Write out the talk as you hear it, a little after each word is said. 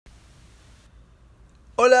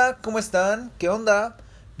Hola, ¿cómo están? ¿Qué onda?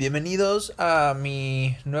 Bienvenidos a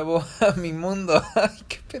mi nuevo, a mi mundo. Ay,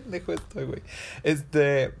 qué pendejo estoy, güey.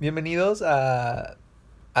 Bienvenidos a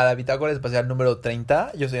la Bitácora Espacial número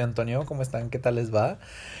 30. Yo soy Antonio, ¿cómo están? ¿Qué tal les va?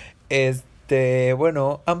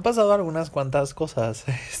 Bueno, han pasado algunas cuantas cosas.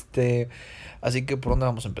 Así que ¿por dónde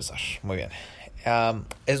vamos a empezar? Muy bien.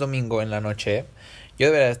 Es domingo en la noche. Yo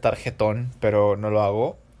debería estar jetón, pero no lo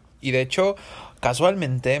hago. Y de hecho,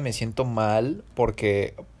 casualmente me siento mal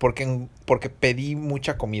porque pedí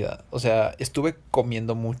mucha comida. O sea, estuve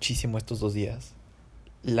comiendo muchísimo estos 2 días.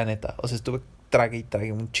 La neta. O sea, estuve trague y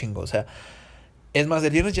trague un chingo. O sea, es más,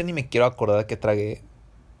 el viernes ya ni me quiero acordar que tragué.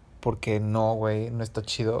 Porque no, güey, no está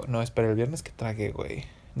chido. No, espera, el viernes que tragué, güey.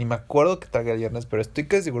 Ni me acuerdo que tragué el viernes, pero estoy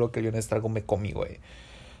casi seguro que el viernes algo me comí, güey.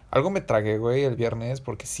 Algo me tragué, güey, el viernes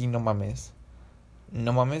porque sí, no mames.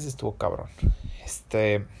 No mames, estuvo cabrón.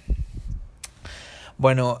 Este...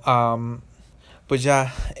 Bueno, pues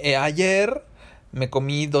ya, ayer me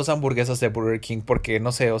comí 2 hamburguesas de Burger King porque,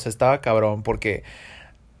 no sé, o sea, estaba cabrón porque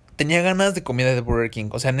tenía ganas de comida de Burger King.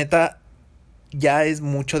 O sea, neta, ya es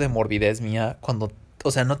mucho de morbidez mía cuando, o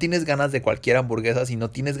sea, no tienes ganas de cualquier hamburguesa, sino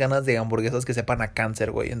tienes ganas de hamburguesas que sepan a cáncer,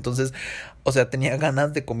 güey. Entonces, o sea, tenía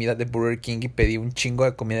ganas de comida de Burger King y pedí un chingo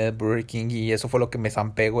de comida de Burger King y eso fue lo que me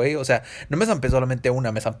zampé, güey. O sea, no me zampé solamente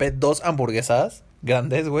una, me zampé 2 hamburguesas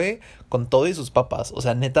grandes, güey, con todo y sus papas. O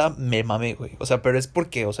sea, neta, me mamé, güey. O sea, pero es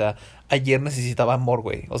porque, o sea, ayer necesitaba amor,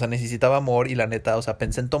 güey. O sea, necesitaba amor y la neta, o sea,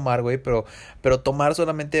 pensé en tomar, güey, pero tomar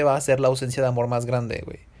solamente va a ser la ausencia de amor más grande,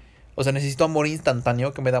 güey. O sea, necesito amor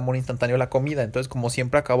instantáneo, que me da amor instantáneo la comida. Entonces, como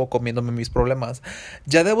siempre, acabo comiéndome mis problemas.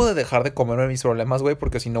 Ya debo de dejar de comerme mis problemas, güey,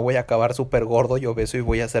 porque si no voy a acabar súper gordo y obeso y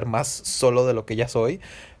voy a ser más solo de lo que ya soy.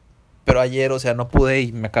 Pero ayer, o sea, no pude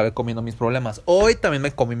y me acabé comiendo mis problemas. Hoy también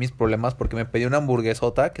me comí mis problemas porque me pedí una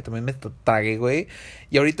hamburguesota que también me tragué, güey.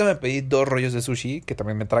 Y ahorita me pedí 2 rollos de sushi que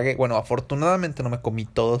también me tragué. Bueno, afortunadamente no me comí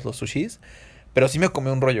todos los sushis, pero sí me comí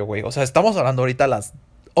un rollo, güey. O sea, estamos hablando ahorita a las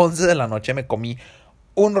 11 de la noche, me comí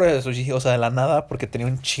un rollo de sushi, o sea, de la nada, porque tenía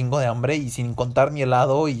un chingo de hambre y sin contar mi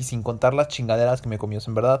helado y sin contar las chingaderas que me comí. O sea,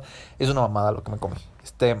 en verdad, es una mamada lo que me comí.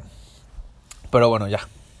 Pero bueno, ya.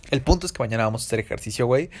 El punto es que mañana vamos a hacer ejercicio,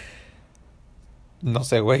 güey. No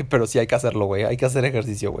sé, güey, pero sí hay que hacerlo, güey. Hay que hacer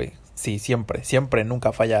ejercicio, güey. Sí, siempre, siempre,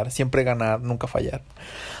 nunca fallar. Siempre ganar, nunca fallar.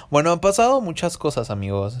 Bueno, han pasado muchas cosas,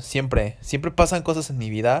 amigos. Siempre, siempre pasan cosas en mi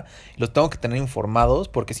vida y los tengo que tener informados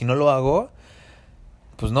porque si no lo hago,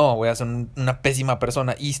 pues no, voy a ser una pésima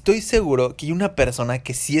persona. Y estoy seguro que hay una persona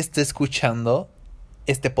que sí está escuchando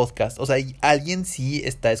este podcast. O sea, alguien sí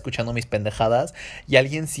está escuchando mis pendejadas y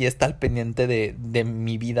alguien sí está al pendiente de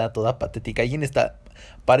mi vida toda patética. Alguien está...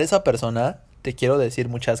 Para esa persona te quiero decir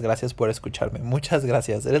muchas gracias por escucharme. Muchas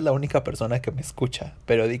gracias. Eres la única persona que me escucha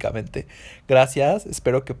periódicamente. Gracias.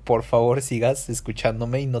 Espero que por favor sigas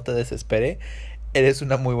escuchándome y no te desespere. Eres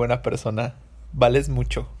una muy buena persona. Vales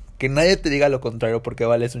mucho. Que nadie te diga lo contrario porque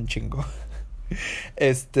vales un chingo.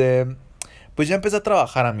 Pues ya empecé a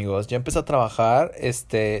trabajar, amigos. Ya empecé a trabajar.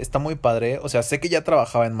 Está muy padre. O sea, sé que ya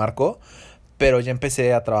trabajaba en Marco, pero ya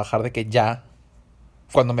empecé a trabajar de que ya,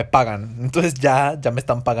 cuando me pagan. Entonces ya me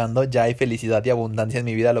están pagando. Ya hay felicidad y abundancia en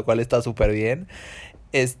mi vida, lo cual está súper bien.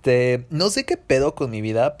 No sé qué pedo con mi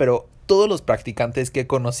vida, pero todos los practicantes que he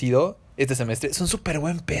conocido este semestre son súper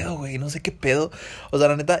buen pedo, güey. No sé qué pedo. O sea,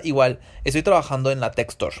 la neta, igual, estoy trabajando en la Tech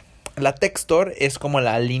Store. La Tech Store es como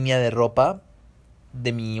la línea de ropa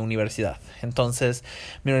de mi universidad. Entonces,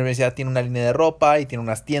 mi universidad tiene una línea de ropa y tiene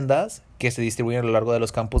unas tiendas que se distribuyen a lo largo de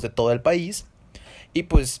los campus de todo el país. Y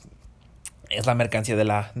pues es la mercancía de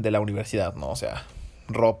la universidad, ¿no? O sea,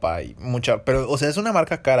 ropa y mucha... Pero, o sea, es una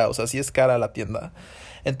marca cara. O sea, sí es cara la tienda.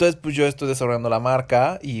 Entonces, pues yo estoy desarrollando la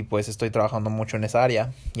marca y pues estoy trabajando mucho en esa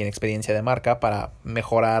área y en experiencia de marca para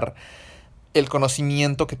mejorar el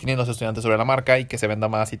conocimiento que tienen los estudiantes sobre la marca y que se venda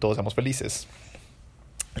más y todos seamos felices.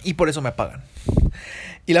 Y por eso me pagan.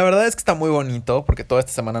 Y la verdad es que está muy bonito porque toda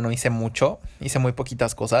esta semana no hice mucho, hice muy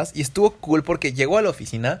poquitas cosas y estuvo cool porque llego a la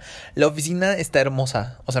oficina está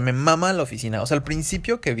hermosa, o sea, me mama la oficina, o sea, al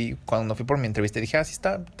principio que vi cuando fui por mi entrevista dije, sí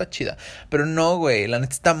está chida, pero no, güey, la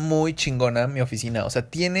neta está muy chingona mi oficina, o sea,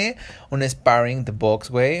 tiene un sparring de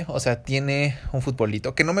box, güey, o sea, tiene un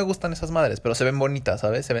futbolito, que no me gustan esas madres, pero se ven bonitas,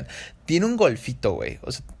 ¿sabes? Tiene un golfito, güey,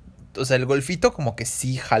 o sea, el golfito como que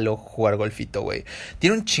sí jalo jugar golfito, güey.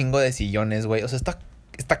 Tiene un chingo de sillones, güey. O sea, está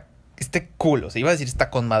cool. O sea, iba a decir está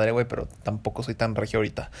con madre, güey, pero tampoco soy tan regio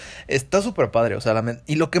ahorita. Está súper padre, o sea,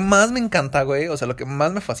 y lo que más me encanta, güey, o sea, lo que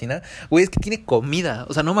más me fascina, güey, es que tiene comida.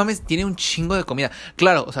 O sea, no mames, tiene un chingo de comida.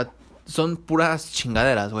 Claro, o sea, son puras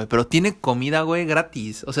chingaderas, güey, pero tiene comida, güey,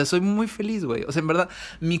 gratis. O sea, soy muy feliz, güey. O sea, en verdad,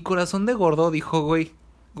 mi corazón de gordo dijo, güey,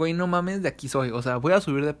 güey, no mames, de aquí soy. O sea, voy a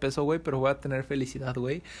subir de peso, güey, pero voy a tener felicidad,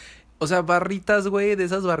 güey. O sea, barritas, güey, de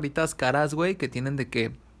esas barritas caras, güey, que tienen de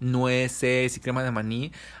que nueces y crema de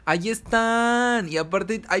maní. Ahí están. Y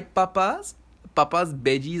aparte hay papas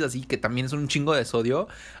veggies, así que también son un chingo de sodio.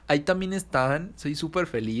 Ahí también están. Soy súper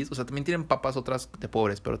feliz. O sea, también tienen papas otras de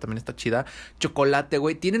pobres, pero también está chida. Chocolate,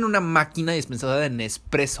 güey. Tienen una máquina dispensadora de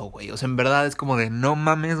Nespresso, güey. O sea, en verdad es como de no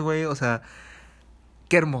mames, güey. O sea,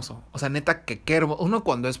 qué hermoso. O sea, neta, que qué hermoso. Uno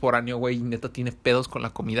cuando es foráneo, güey, neta tiene pedos con la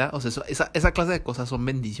comida. O sea, esa clase de cosas son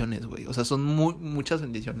bendiciones, güey. O sea, son muchas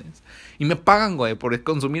bendiciones. Y me pagan, güey, por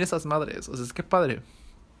consumir esas madres. O sea, es que padre.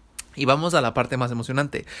 Y vamos a la parte más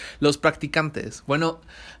emocionante. Los practicantes. Bueno,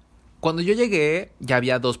 cuando yo llegué, ya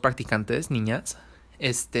había 2 practicantes, niñas.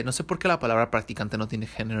 No sé por qué la palabra practicante no tiene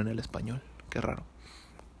género en el español. Qué raro.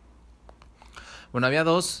 Bueno, había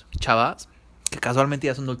 2 chavas que casualmente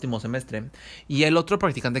ya son de último semestre. Y el otro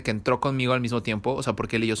practicante que entró conmigo al mismo tiempo, o sea,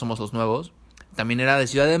 porque él y yo somos los nuevos, también era de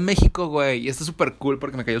Ciudad de México, güey. Y esto es súper cool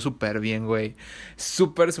porque me cayó súper bien, güey.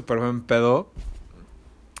 Súper buen pedo.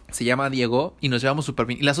 Se llama Diego y nos llevamos súper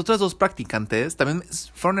bien. Y las otras 2 practicantes también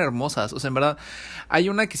fueron hermosas. O sea, en verdad, hay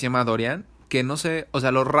una que se llama Dorian, que no sé, o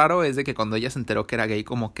sea, lo raro es de que cuando ella se enteró que era gay,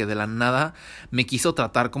 como que de la nada me quiso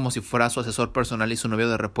tratar como si fuera su asesor personal y su novio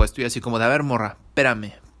de repuesto. Y así como de, a ver, morra,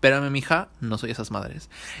 espérame, mija, no soy esas madres.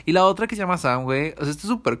 Y la otra que se llama Sam, güey, o sea, esto es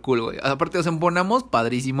súper cool, güey. Aparte, o sea, embonamos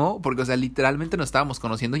padrísimo, porque, o sea, literalmente nos estábamos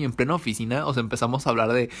conociendo y en plena oficina, o sea, empezamos a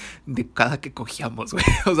hablar de cada que cogíamos, güey.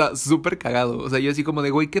 O sea, súper cagado. O sea, yo así como de,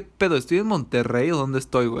 güey, ¿qué pedo? ¿Estoy en Monterrey o dónde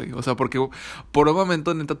estoy, güey? O sea, porque por un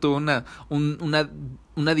momento, neta, tuve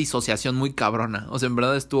una disociación muy cabrona. O sea, en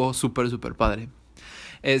verdad estuvo súper padre.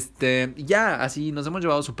 Ya, así nos hemos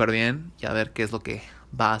llevado súper bien. Y a ver qué es lo que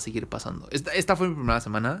va a seguir pasando. Esta fue mi primera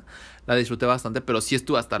semana. La disfruté bastante, pero sí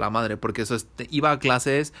estuve hasta la madre. Porque eso, iba a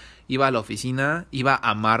clases, iba a la oficina, iba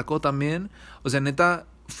a Marco también. O sea, neta,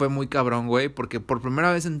 fue muy cabrón, güey. Porque por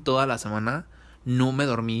primera vez en toda la semana no me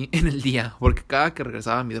dormí en el día. Porque cada que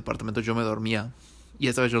regresaba a mi departamento yo me dormía. Y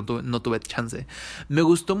esta vez yo no tuve chance. Me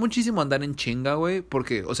gustó muchísimo andar en chinga, güey.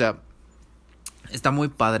 Porque, o sea, está muy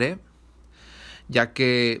padre. Ya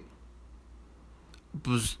que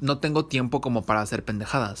pues no tengo tiempo como para hacer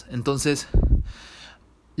pendejadas. Entonces,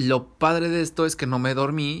 lo padre de esto es que no me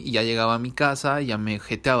dormí y ya llegaba a mi casa y ya me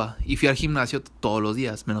jeteaba. Y fui al gimnasio todos los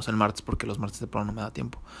días, menos el martes porque los martes de pronto no me da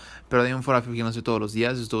tiempo. Pero de ahí en fuera fui al gimnasio todos los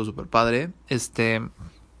días y estuvo súper padre.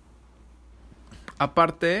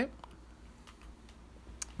 Aparte,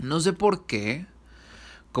 no sé por qué,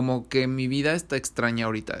 como que mi vida está extraña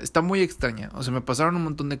ahorita. Está muy extraña. O sea, me pasaron un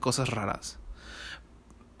montón de cosas raras.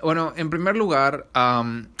 Bueno, en primer lugar,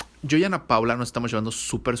 yo y Ana Paula nos estamos llevando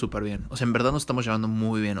súper bien. O sea, en verdad nos estamos llevando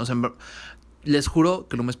muy bien. O sea, les juro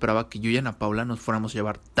que no me esperaba que yo y Ana Paula nos fuéramos a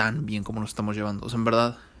llevar tan bien como nos estamos llevando. O sea, en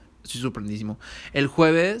verdad, estoy sorprendidísimo. El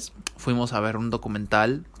jueves fuimos a ver un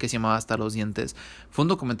documental que se llamaba Hasta los dientes. Fue un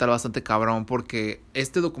documental bastante cabrón porque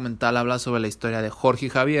este documental habla sobre la historia de Jorge y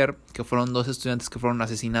Javier, que fueron 2 estudiantes que fueron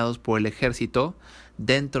asesinados por el ejército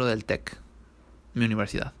dentro del TEC, mi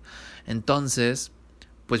universidad. Entonces,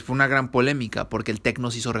 pues fue una gran polémica porque el TEC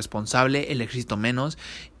nos hizo responsable, el ejército menos,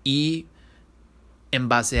 y en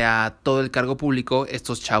base a todo el cargo público,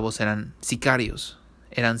 estos chavos eran sicarios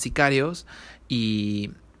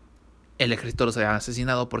y el ejército los había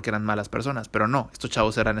asesinado porque eran malas personas, pero no, estos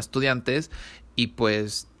chavos eran estudiantes y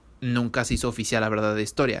pues nunca se hizo oficial la verdadera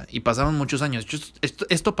historia y pasaron muchos años.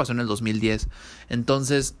 Esto pasó en el 2010,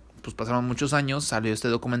 entonces pues pasaron muchos años, salió este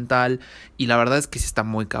documental y la verdad es que sí está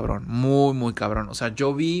muy cabrón, muy cabrón. O sea,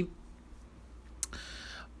 yo vi,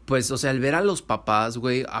 pues, o sea, al ver a los papás,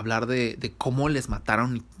 güey, hablar de cómo les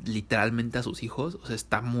mataron literalmente a sus hijos, o sea,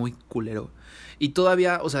 está muy culero. Y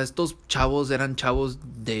todavía, o sea, estos chavos eran chavos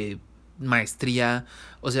de maestría,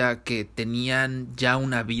 o sea, que tenían ya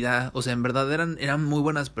una vida, o sea, en verdad eran muy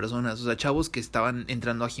buenas personas, o sea, chavos que estaban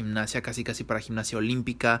entrando a gimnasia, casi para gimnasia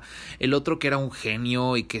olímpica, el otro que era un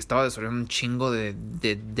genio y que estaba desarrollando un chingo de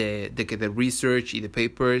research y de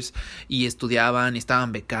papers, y estudiaban y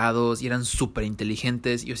estaban becados y eran súper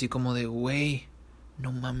inteligentes, y así como de, güey,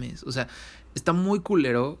 no mames, o sea, está muy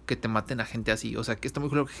culero que te maten a gente así, o sea, que está muy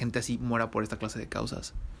culero que gente así muera por esta clase de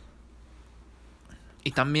causas.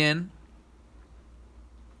 Y también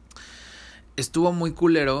estuvo muy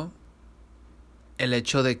culero el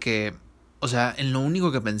hecho de que, o sea, en lo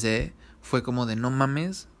único que pensé fue como de no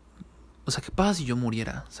mames, o sea, ¿qué pasa si yo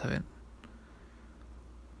muriera? ¿Saben?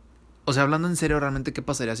 O sea, hablando en serio, realmente, ¿qué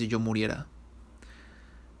pasaría si yo muriera?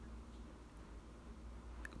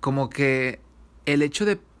 Como que el hecho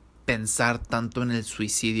de pensar tanto en el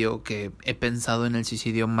suicidio, que he pensado en el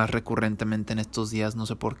suicidio más recurrentemente en estos días, no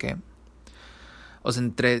sé por qué. O sea,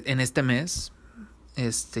 en este mes,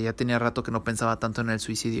 ya tenía rato que no pensaba tanto en el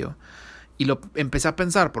suicidio. Y lo empecé a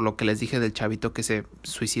pensar por lo que les dije del chavito que se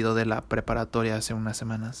suicidó de la preparatoria hace unas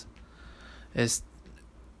semanas. Es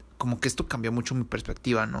como que esto cambió mucho mi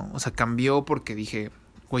perspectiva, ¿no? O sea, cambió porque dije,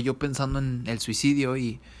 güey, yo pensando en el suicidio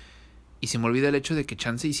y se me olvida el hecho de que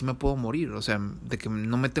chance y sí me puedo morir. O sea, de que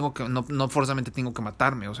no me tengo que, no forzosamente tengo que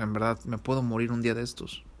matarme. O sea, en verdad me puedo morir un día de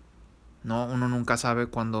estos. ¿No? Uno nunca sabe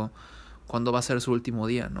cuándo va a ser su último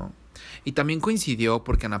día, ¿no? Y también coincidió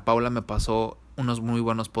porque Ana Paula me pasó unos muy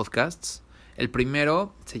buenos podcasts. El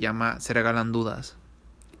primero se llama Se Regalan Dudas.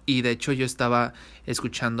 Y de hecho yo estaba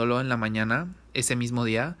escuchándolo en la mañana, ese mismo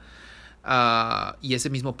día. Y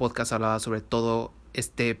ese mismo podcast hablaba sobre todo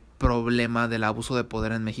este problema del abuso de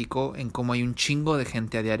poder en México, en cómo hay un chingo de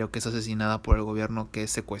gente a diario que es asesinada por el gobierno, que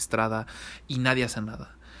es secuestrada y nadie hace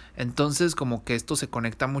nada. Entonces como que esto se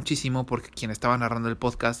conecta muchísimo porque quien estaba narrando el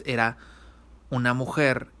podcast era una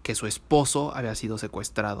mujer que su esposo había sido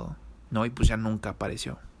secuestrado, ¿no? Y pues ya nunca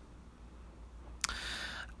apareció.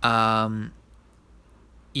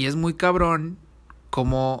 Y es muy cabrón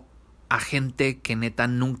como a gente que neta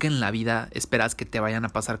nunca en la vida esperas que te vayan a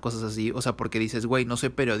pasar cosas así. O sea, porque dices, güey, no soy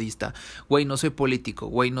periodista, güey, no soy político,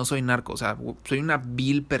 güey, no soy narco. O sea, soy una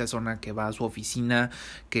vil persona que va a su oficina,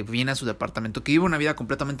 que viene a su departamento, que vive una vida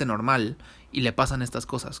completamente normal y le pasan estas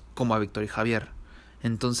cosas, como a Víctor y Javier.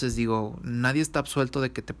 Entonces digo, nadie está absuelto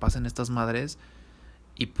de que te pasen estas madres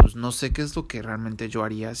y pues no sé qué es lo que realmente yo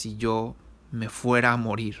haría si yo me fuera a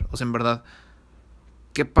morir. O sea, en verdad,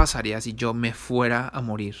 ¿qué pasaría si yo me fuera a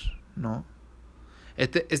morir? ¿No?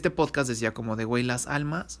 Este podcast decía como de, güey, las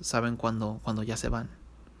almas saben cuando ya se van,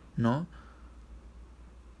 ¿no?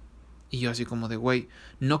 Y yo así como de, güey,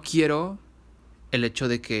 no quiero el hecho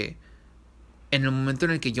de que en el momento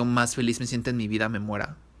en el que yo más feliz me sienta en mi vida me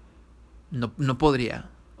muera. No podría.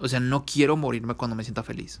 O sea, no quiero morirme cuando me sienta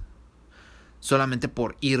feliz. Solamente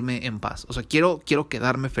por irme en paz. O sea, quiero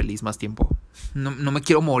quedarme feliz más tiempo. No me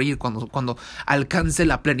quiero morir cuando alcance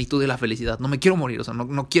la plenitud de la felicidad. No me quiero morir. O sea,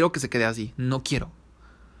 no quiero que se quede así. No quiero.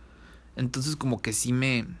 Entonces como que sí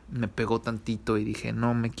me pegó tantito y dije,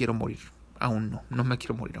 no me quiero morir. Aún no me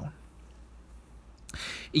quiero morir aún.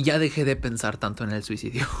 Y ya dejé de pensar tanto en el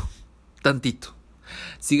suicidio. Tantito.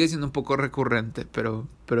 Sigue siendo un poco recurrente, pero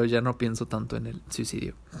ya no pienso tanto en el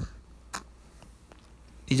suicidio.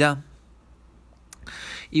 Y ya.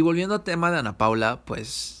 Y volviendo al tema de Ana Paula,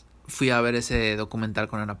 pues fui a ver ese documental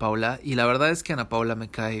con Ana Paula. Y la verdad es que Ana Paula me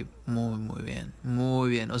cae muy, muy bien. Muy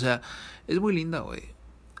bien. O sea, es muy linda, güey.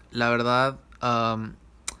 La verdad,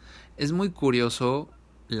 es muy curioso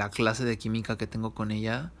la clase de química que tengo con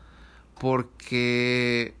ella.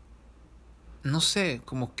 Porque, no sé,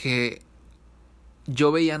 como que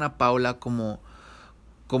yo veía a Ana Paula como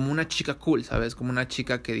una chica cool, ¿sabes? Como una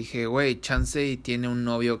chica que dije, güey, chance y tiene un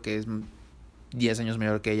novio que es 10 años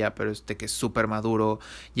mayor que ella, pero que es súper maduro,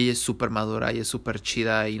 y ella es súper madura, y es súper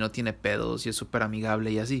chida, y no tiene pedos, y es súper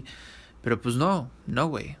amigable, y así. Pero pues no,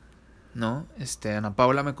 güey, ¿no? Ana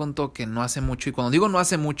Paula me contó que no hace mucho, y cuando digo no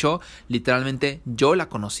hace mucho, literalmente yo la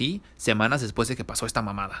conocí semanas después de que pasó esta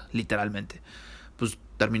mamada, literalmente. Pues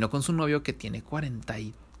terminó con su novio que tiene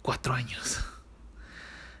 44 años.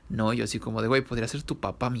 No, yo así como de, güey, podría ser tu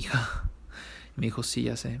papá, mija. Me dijo, sí,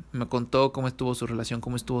 ya sé. Me contó cómo estuvo su relación,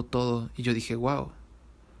 cómo estuvo todo. Y yo dije, wow,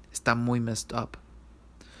 está muy messed up.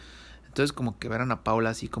 Entonces como que ver a Ana Paula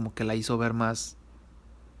así como que la hizo ver más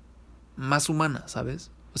humana,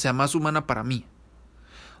 ¿sabes? O sea, más humana para mí.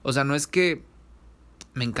 O sea, no es que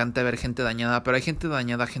me encanta ver gente dañada, pero hay gente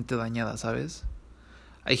dañada, ¿sabes?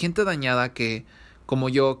 Hay gente dañada que, como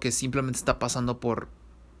yo, que simplemente está pasando por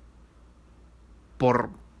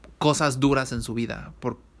cosas duras en su vida,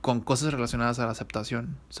 con cosas relacionadas a la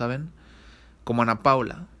aceptación, ¿saben? Como Ana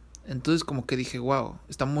Paula. Entonces como que dije, wow,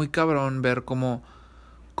 está muy cabrón ver cómo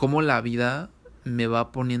la vida me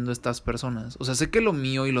va poniendo estas personas. O sea, sé que lo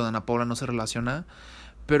mío y lo de Ana Paula no se relaciona,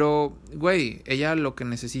 pero, güey, ella lo que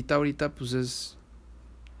necesita ahorita, pues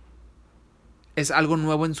es algo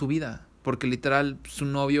nuevo en su vida, porque literal su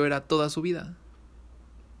novio era toda su vida.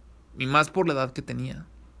 Y más por la edad que tenía.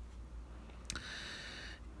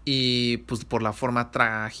 Y pues por la forma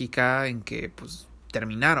trágica en que pues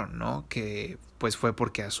terminaron, ¿no? Que pues fue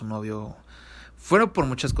porque a su novio... Fueron por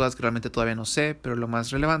muchas cosas que realmente todavía no sé, pero lo más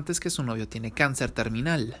relevante es que su novio tiene cáncer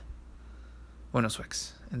terminal. Bueno, su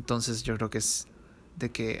ex. Entonces yo creo que es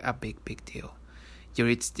de que a big deal. Y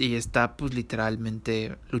ahorita ella está pues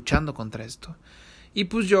literalmente luchando contra esto. Y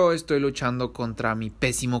pues yo estoy luchando contra mi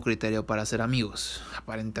pésimo criterio para ser amigos,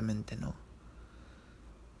 aparentemente, ¿no?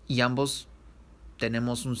 Y ambos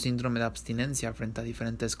tenemos un síndrome de abstinencia frente a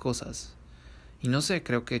diferentes cosas. Y no sé,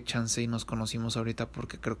 creo que chance y nos conocimos ahorita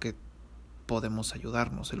porque creo que podemos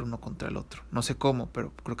ayudarnos el uno contra el otro. No sé cómo,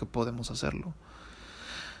 pero creo que podemos hacerlo.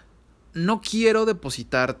 No quiero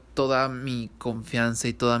depositar toda mi confianza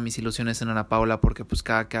y todas mis ilusiones en Ana Paula porque pues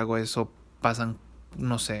cada que hago eso pasan,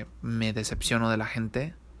 no sé, me decepciono de la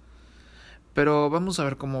gente. Pero vamos a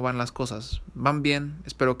ver cómo van las cosas. Van bien,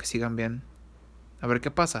 espero que sigan bien. A ver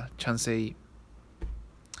qué pasa. Chance y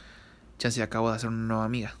acabo de hacer una nueva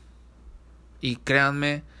amiga. Y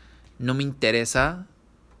créanme, no me interesa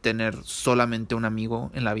tener solamente un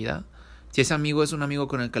amigo en la vida. Si ese amigo es un amigo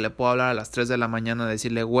con el que le puedo hablar a las 3 de la mañana,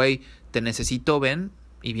 decirle, güey, te necesito, ven,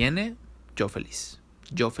 y viene, yo feliz.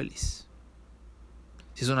 Yo feliz.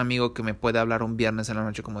 Si es un amigo que me puede hablar un viernes en la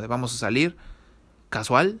noche como de vamos a salir,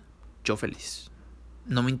 casual, yo feliz.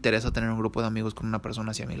 No me interesa tener un grupo de amigos con una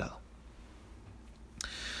persona así a mi lado.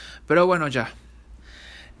 Pero bueno, ya.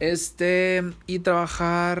 Y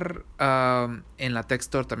trabajar en la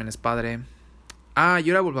Textor también es padre. Y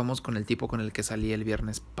ahora volvamos con el tipo con el que salí el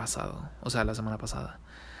viernes pasado. O sea, la semana pasada.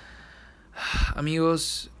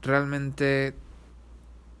 Amigos, realmente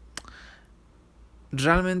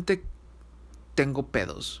tengo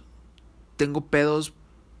pedos. Tengo pedos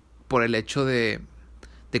por el hecho de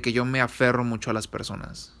que yo me aferro mucho a las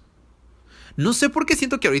personas. No sé por qué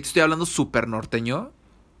siento que ahorita estoy hablando súper norteño.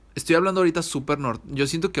 Estoy hablando ahorita súper norteño. Yo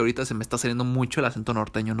siento que ahorita se me está saliendo mucho el acento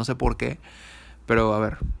norteño. No sé por qué. Pero a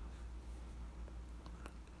ver.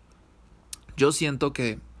 Yo siento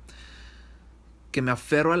que me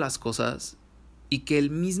aferro a las cosas y que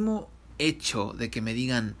el mismo hecho de que me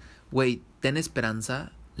digan, güey, ten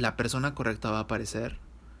esperanza, la persona correcta va a aparecer,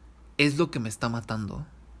 es lo que me está matando.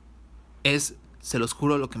 Es, se los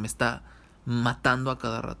juro, lo que me está matando a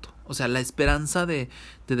cada rato. O sea, la esperanza de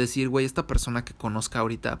decir, güey, esta persona que conozca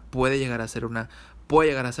ahorita puede llegar a ser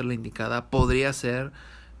la indicada, podría ser,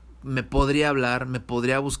 me podría hablar, me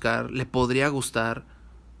podría buscar, le podría gustar,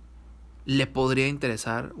 le podría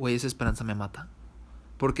interesar, güey, esa esperanza me mata.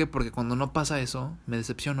 ¿Por qué? Porque cuando no pasa eso, me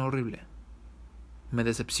decepciono horrible. Me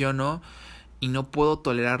decepciono y no puedo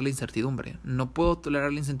tolerar la incertidumbre. No puedo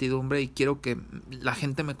tolerar la incertidumbre y quiero que la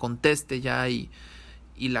gente me conteste ya y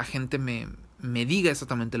la gente me diga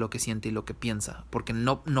exactamente lo que siente y lo que piensa. Porque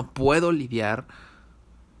no puedo lidiar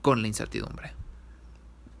con la incertidumbre.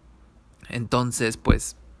 Entonces,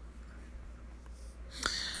 pues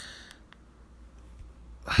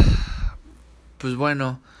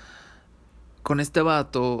bueno, con este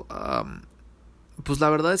vato, pues la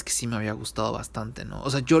verdad es que sí me había gustado bastante, ¿no? O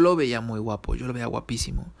sea, yo lo veía muy guapo, yo lo veía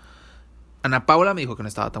guapísimo. Ana Paula me dijo que no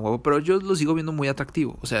estaba tan guapo, pero yo lo sigo viendo muy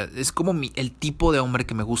atractivo. O sea, es como el tipo de hombre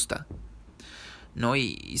que me gusta, ¿no?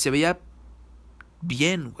 Y se veía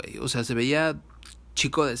bien, güey. O sea, se veía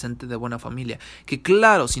chico decente de buena familia. Que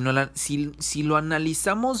claro, si lo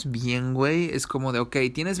analizamos bien, güey, es como de, ok,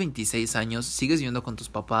 tienes 26 años, sigues viviendo con tus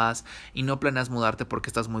papás y no planeas mudarte porque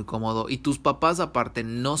estás muy cómodo y tus papás aparte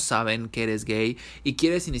no saben que eres gay y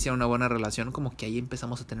quieres iniciar una buena relación, como que ahí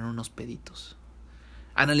empezamos a tener unos peditos.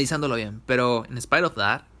 Analizándolo bien, pero en spite of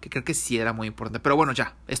that, que creo que sí era muy importante. Pero bueno,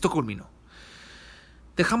 ya, esto culminó.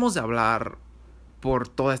 Dejamos de hablar por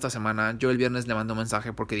toda esta semana. Yo el viernes le mandé un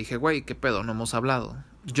mensaje porque dije, güey, ¿qué pedo? No hemos hablado.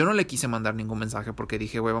 Yo no le quise mandar ningún mensaje porque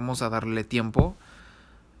dije, güey, vamos a darle tiempo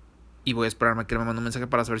y voy a esperarme a que él me mande un mensaje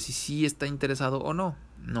para saber si sí está interesado o no.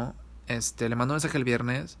 No, le mandé un mensaje el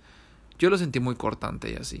viernes. Yo lo sentí muy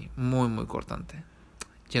cortante y así, muy, muy cortante.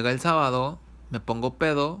 Llega el sábado, me pongo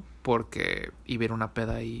pedo porque iba a ir a una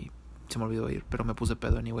peda y se me olvidó ir, pero me puse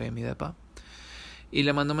pedo anyway en mi depa. Y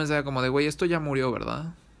le mandé un mensaje como de, güey, esto ya murió,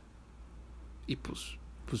 ¿verdad? Y pues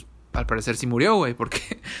al parecer sí murió, güey,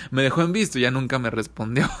 porque me dejó en visto y ya nunca me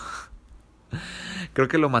respondió. Creo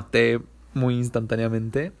que lo maté muy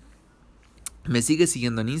instantáneamente. Me sigue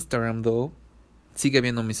siguiendo en Instagram, though. Sigue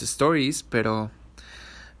viendo mis stories, pero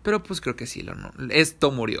pues creo que sí,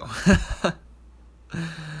 esto murió.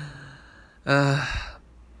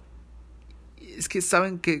 Es que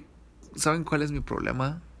 ¿saben cuál es mi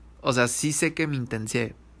problema? O sea, sí sé que me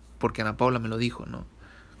intencié, porque Ana Paula me lo dijo, ¿no?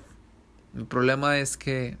 Mi problema es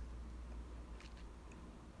que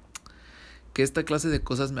esta clase de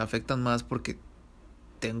cosas me afectan más porque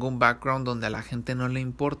tengo un background donde a la gente no le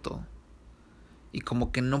importo. Y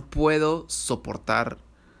como que no puedo soportar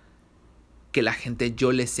que la gente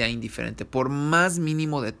yo le sea indiferente. Por más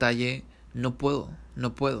mínimo detalle, no puedo.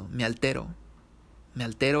 Me altero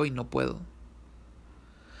y no puedo.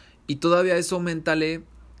 Y todavía eso aumentale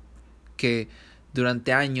que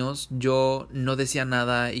durante años yo no decía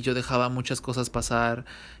nada y yo dejaba muchas cosas pasar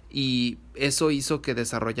y eso hizo que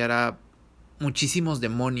desarrollara muchísimos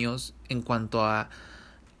demonios en cuanto a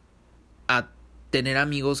tener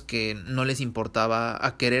amigos que no les importaba,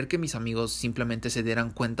 a querer que mis amigos simplemente se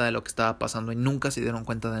dieran cuenta de lo que estaba pasando y nunca se dieron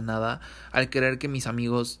cuenta de nada, al querer que mis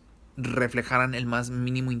amigos reflejaran el más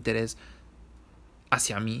mínimo interés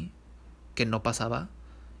hacia mí, que no pasaba,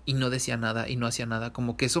 y no decía nada y no hacía nada,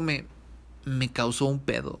 como que eso me causó un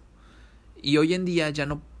pedo. Y hoy en día ya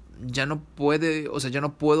no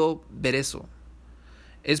puedo ver eso.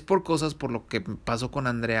 Es por cosas por lo que pasó con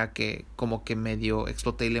Andrea que como que medio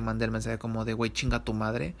exploté y le mandé el mensaje como de güey, chinga tu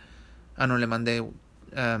madre. No, le mandé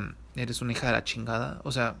eres una hija de la chingada.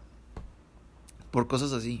 O sea, por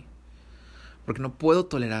cosas así. Porque no puedo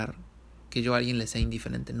tolerar que yo a alguien le sea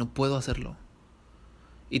indiferente. No puedo hacerlo.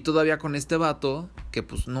 Y todavía con este vato que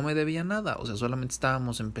pues no me debía nada. O sea, solamente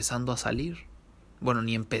estábamos empezando a salir. Bueno,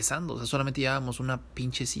 ni empezando. O sea, solamente llevábamos una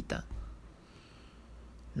pinche cita.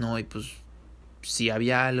 No, y pues si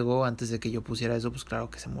había algo antes de que yo pusiera eso, pues claro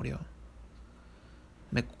que se murió.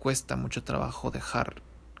 Me cuesta mucho trabajo dejar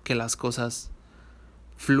que las cosas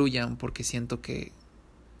fluyan porque siento que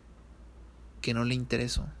no le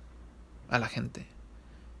intereso a la gente.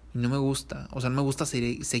 Y no me gusta. O sea, no me gusta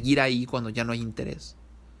seguir ahí cuando ya no hay interés.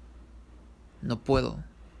 No puedo.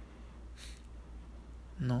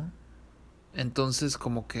 ¿No? Entonces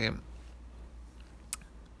como que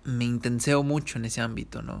me intenseo mucho en ese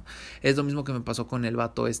ámbito, ¿no? Es lo mismo que me pasó con el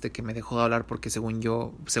vato este que me dejó de hablar porque según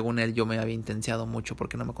él yo me había intenseado mucho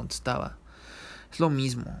porque no me contestaba. Es lo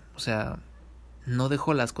mismo, o sea, no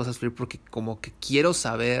dejo las cosas fluir porque como que quiero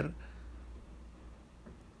saber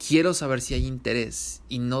si hay interés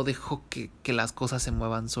y no dejo que las cosas se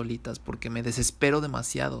muevan solitas porque me desespero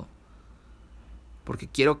demasiado. Porque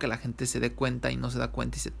quiero que la gente se dé cuenta y no se da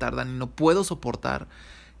cuenta y se tardan y no puedo soportar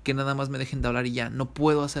que nada más me dejen de hablar y ya. No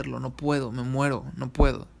puedo hacerlo, no puedo, me muero, no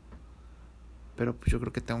puedo. Pero pues yo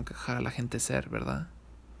creo que tengo que dejar a la gente ser, ¿verdad?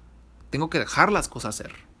 Tengo que dejar las cosas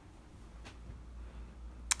ser.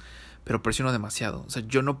 Pero presiono demasiado. O sea,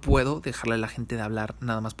 yo no puedo dejarle a la gente de hablar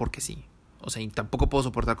nada más porque sí. O sea, y tampoco puedo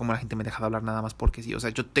soportar cómo la gente me deja de hablar nada más porque sí. O sea,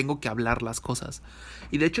 yo tengo que hablar las cosas.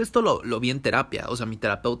 Y de hecho esto lo vi en terapia. O sea, mi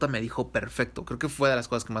terapeuta me dijo perfecto. Creo que fue de las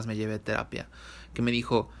cosas que más me llevé de terapia. Que me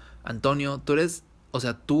dijo, Antonio,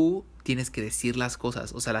 tú tienes que decir las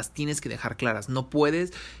cosas. O sea, las tienes que dejar claras. No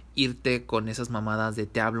puedes irte con esas mamadas de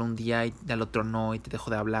te hablo un día y al otro no. Y te dejo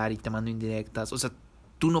de hablar y te mando indirectas. O sea,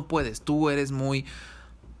 tú no puedes. Tú eres muy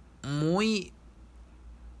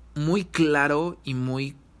claro y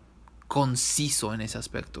muy conciso en ese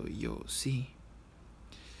aspecto. Y yo, sí.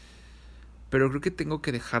 Pero creo que tengo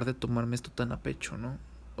que dejar de tomarme esto tan a pecho, ¿no?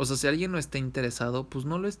 O sea, si alguien no está interesado, pues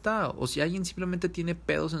no lo está. O si alguien simplemente tiene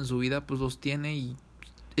pedos en su vida, pues los tiene y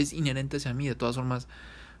es inherente hacia mí. De todas formas,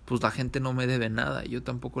 pues la gente no me debe nada. Y yo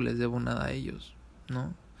tampoco les debo nada a ellos,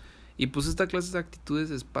 ¿no? Y pues esta clase de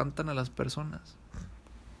actitudes espantan a las personas.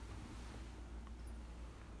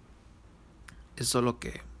 Es solo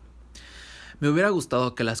que me hubiera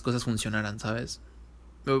gustado que las cosas funcionaran, ¿sabes?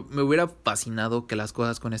 Me hubiera fascinado que las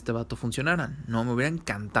cosas con este vato funcionaran, ¿no? Me hubiera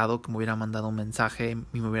encantado que me hubiera mandado un mensaje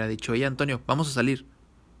y me hubiera dicho, hey Antonio, vamos a salir,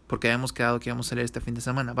 porque habíamos quedado que íbamos a salir este fin de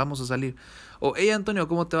semana, vamos a salir. O, hey Antonio,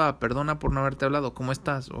 ¿cómo te va? Perdona por no haberte hablado, ¿cómo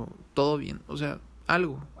estás? O, todo bien, o sea,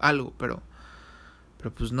 algo, pero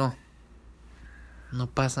pues no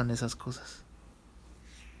pasan esas cosas.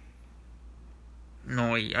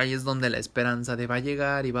 No, y ahí es donde la esperanza de va a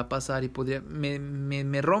llegar y va a pasar y podría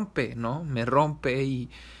me rompe, ¿no? Me rompe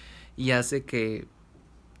y hace que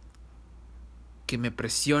me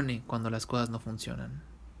presione cuando las cosas no funcionan,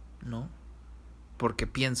 ¿no? Porque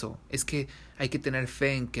pienso, es que hay que tener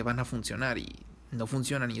fe en que van a funcionar y no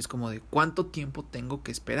funcionan y es como de ¿cuánto tiempo tengo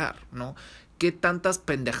que esperar, ¿no? ¿Qué tantas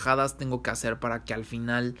pendejadas tengo que hacer para que al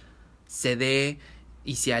final se dé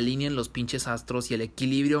y se alineen los pinches astros y el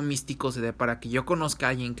equilibrio místico se dé para que yo conozca a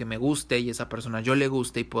alguien que me guste y esa persona yo le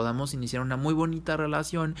guste y podamos iniciar una muy bonita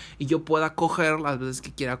relación y yo pueda coger las veces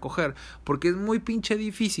que quiera coger? Porque es muy pinche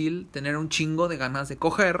difícil tener un chingo de ganas de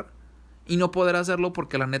coger y no poder hacerlo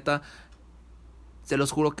porque la neta, se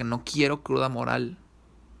los juro que no quiero cruda moral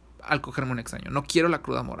al cogerme un extraño. No quiero la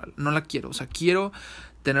cruda moral, no la quiero. O sea, quiero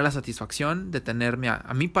tener la satisfacción de tenerme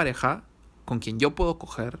a mi pareja con quien yo puedo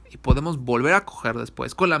coger y podemos volver a coger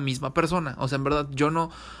después con la misma persona. O sea, en verdad yo no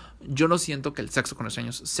siento que el sexo con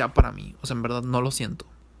extraños sea para mí. O sea, en verdad no lo siento.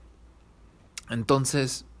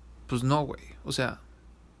 Entonces, pues no, güey. O sea,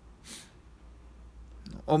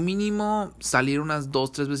 o mínimo salir unas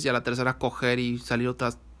 2, 3 veces y a la tercera coger y salir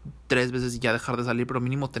otras 3 veces y ya dejar de salir, pero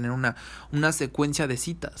mínimo tener una secuencia de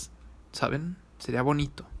citas, ¿saben? Sería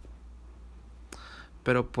bonito.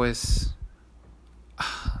 Pero pues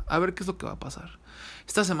A ver qué es lo que va a pasar.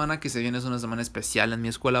 Esta semana que se viene es una semana especial en mi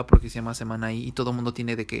escuela porque se llama Semana I y todo el mundo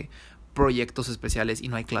tiene de que proyectos especiales y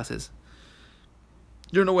no hay clases.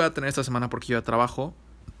 Yo no voy a tener esta semana porque yo ya trabajo,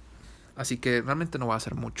 así que realmente no voy a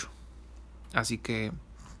hacer mucho. Así que,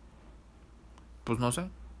 pues no sé.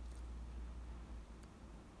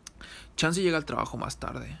 Chance llega al trabajo más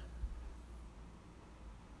tarde.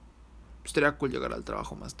 Estaría cool llegar al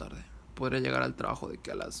trabajo más tarde. Podría llegar al trabajo de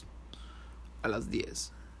que a las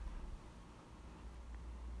 10.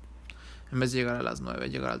 En vez de llegar a las 9,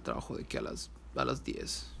 llegar al trabajo de que a las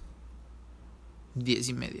 10. 10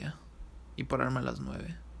 y media. Y pararme a las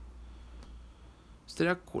 9.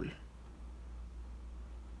 Estaría cool.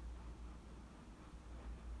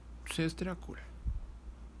 Sí, estaría cool.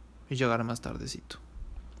 Y llegar más tardecito.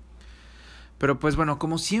 Pero pues bueno,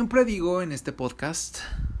 como siempre digo en este podcast,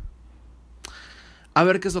 a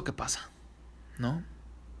ver qué es lo que pasa, ¿no?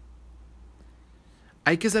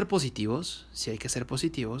 Hay que ser positivos, sí hay que ser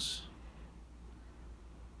positivos.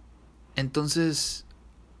 Entonces,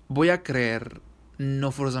 voy a creer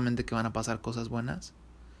no forzosamente que van a pasar cosas buenas,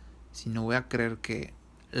 sino voy a creer que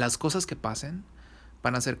las cosas que pasen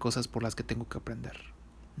van a ser cosas por las que tengo que aprender,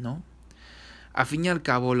 ¿no? A fin y al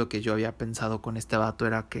cabo, lo que yo había pensado con este vato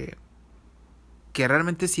era que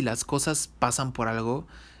realmente si las cosas pasan por algo,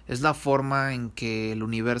 es la forma en que el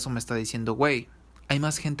universo me está diciendo, güey, hay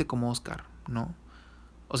más gente como Oscar, ¿no?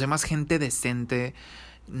 O sea, más gente decente,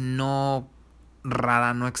 no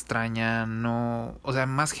rara, no extraña, no... O sea,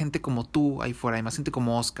 más gente como tú ahí fuera, hay más gente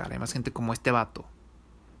como Oscar, hay más gente como este vato.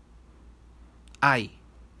 Hay,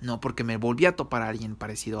 no porque me volví a topar a alguien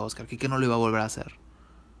parecido a Oscar, que no lo iba a volver a hacer.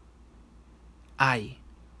 Hay,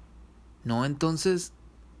 ¿no? Entonces,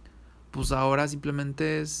 pues ahora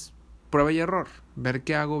simplemente es prueba y error, ver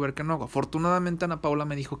qué hago, ver qué no hago. Afortunadamente Ana Paula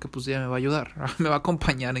me dijo que pues ella me va a ayudar, me va a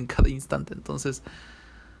acompañar en cada instante, entonces,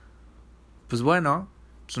 pues bueno,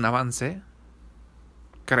 es un avance,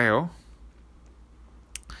 creo.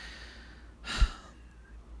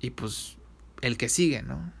 Y pues el que sigue,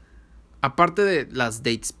 ¿no? Aparte de las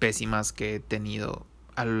dates pésimas que he tenido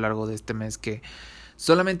a lo largo de este mes, que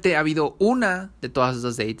solamente ha habido una de todas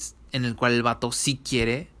esas dates en el cual el vato sí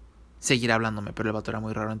quiere seguir hablándome, pero el vato era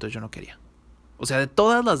muy raro, entonces yo no quería. O sea, de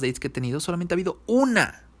todas las dates que he tenido, solamente ha habido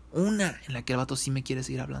una en la que el vato sí me quiere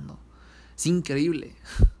seguir hablando. Es increíble.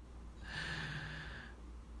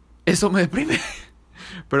 Eso me deprime.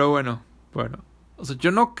 Pero bueno. O sea, yo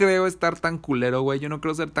no creo estar tan culero, güey. Yo no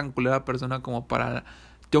creo ser tan culera persona como para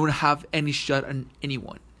don't have any shot on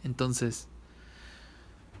anyone. Entonces,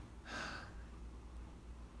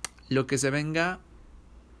 lo que se venga,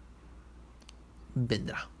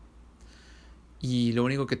 vendrá. Y lo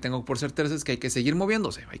único que tengo por certeza es que hay que seguir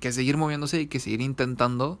moviéndose. Hay que seguir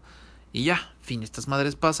intentando. Y ya, fin, estas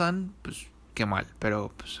madres pasan, pues qué mal.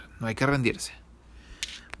 Pero pues no hay que rendirse.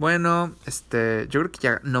 Bueno, yo creo que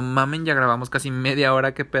ya, no mamen, ya grabamos casi media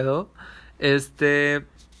hora, qué pedo.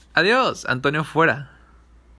 Adiós, Antonio fuera.